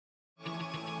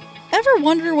ever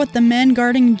wonder what the men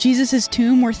guarding Jesus'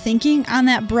 tomb were thinking on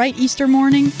that bright Easter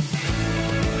morning?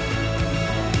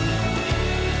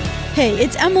 Hey,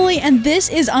 it's Emily, and this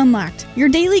is Unlocked, your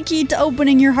daily key to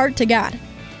opening your heart to God.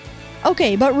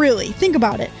 Okay, but really, think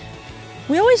about it.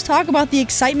 We always talk about the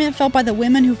excitement felt by the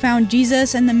women who found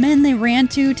Jesus and the men they ran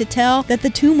to tell that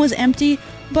the tomb was empty,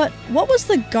 but what was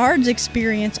the guards'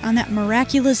 experience on that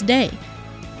miraculous day?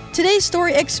 Today's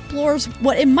story explores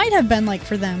what it might have been like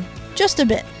for them, just a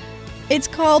bit. It's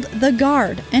called The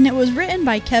Guard, and it was written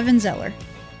by Kevin Zeller.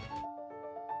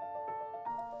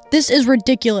 "This is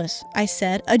ridiculous," I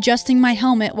said, adjusting my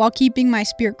helmet while keeping my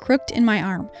spear crooked in my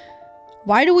arm.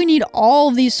 "Why do we need all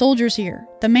of these soldiers here?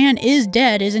 The man is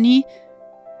dead, isn't he?"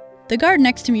 The guard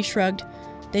next to me shrugged.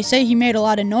 "They say he made a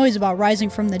lot of noise about rising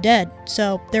from the dead,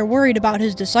 so they're worried about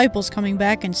his disciples coming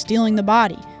back and stealing the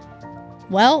body."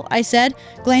 "Well," I said,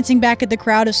 glancing back at the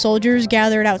crowd of soldiers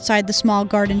gathered outside the small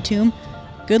garden tomb,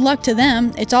 "good luck to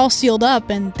them. It's all sealed up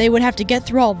and they would have to get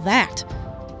through all that."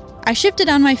 I shifted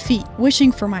on my feet,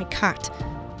 wishing for my cot.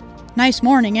 "Nice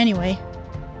morning, anyway."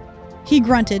 He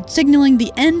grunted, signaling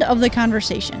the end of the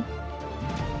conversation.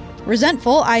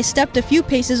 Resentful, I stepped a few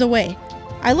paces away.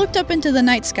 I looked up into the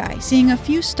night sky, seeing a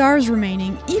few stars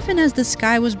remaining, even as the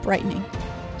sky was brightening.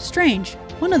 Strange,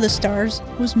 one of the stars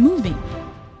was moving.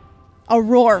 A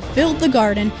roar filled the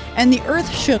garden, and the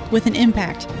earth shook with an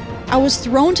impact. I was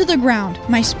thrown to the ground,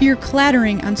 my spear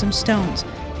clattering on some stones.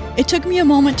 It took me a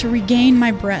moment to regain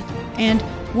my breath, and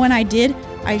when I did,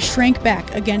 I shrank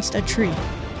back against a tree.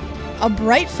 A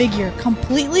bright figure,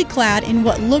 completely clad in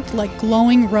what looked like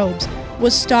glowing robes,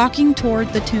 was stalking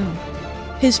toward the tomb.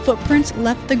 His footprints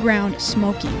left the ground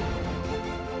smoking.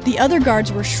 The other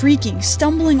guards were shrieking,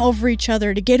 stumbling over each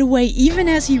other to get away even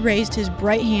as he raised his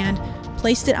bright hand,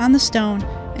 placed it on the stone,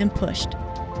 and pushed.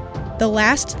 The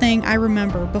last thing I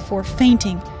remember before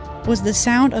fainting was the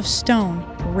sound of stone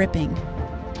ripping.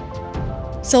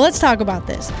 So let's talk about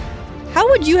this. How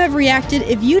would you have reacted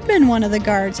if you'd been one of the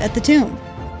guards at the tomb?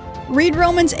 Read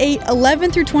Romans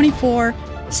 8:11-24,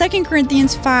 2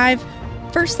 Corinthians 5,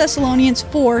 1 Thessalonians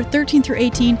 4,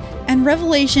 13-18, and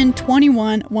Revelation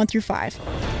 21, 1-5.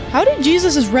 How did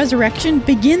Jesus' resurrection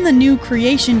begin the new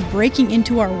creation breaking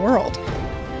into our world?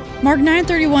 Mark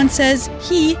 9:31 says,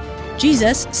 "He,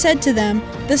 Jesus, said to them,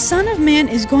 'The Son of Man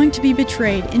is going to be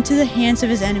betrayed into the hands of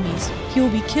his enemies. He will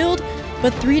be killed,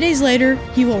 but 3 days later,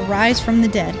 he will rise from the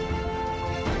dead.'"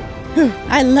 Whew,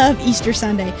 I love Easter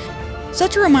Sunday.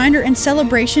 Such a reminder and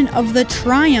celebration of the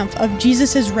triumph of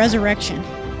Jesus' resurrection.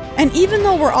 And even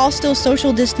though we're all still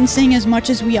social distancing as much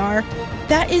as we are,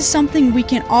 that is something we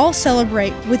can all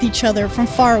celebrate with each other from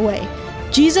far away.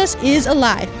 Jesus is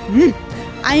alive.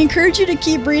 I encourage you to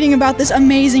keep reading about this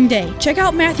amazing day. Check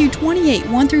out Matthew 28,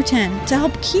 1-10 to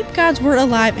help keep God's Word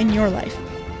alive in your life.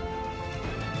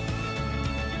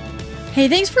 Hey,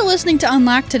 thanks for listening to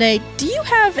Unlocked today. Do you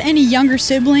have any younger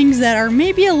siblings that are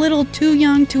maybe a little too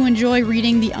young to enjoy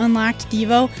reading the Unlocked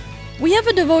Devo? We have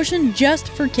a devotion just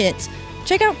for kids.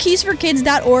 Check out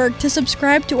keysforkids.org to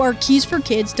subscribe to our Keys for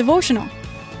Kids devotional.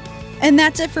 And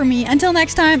that's it for me. Until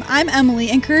next time, I'm Emily,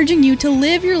 encouraging you to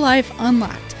live your life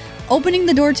unlocked, opening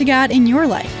the door to God in your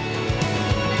life.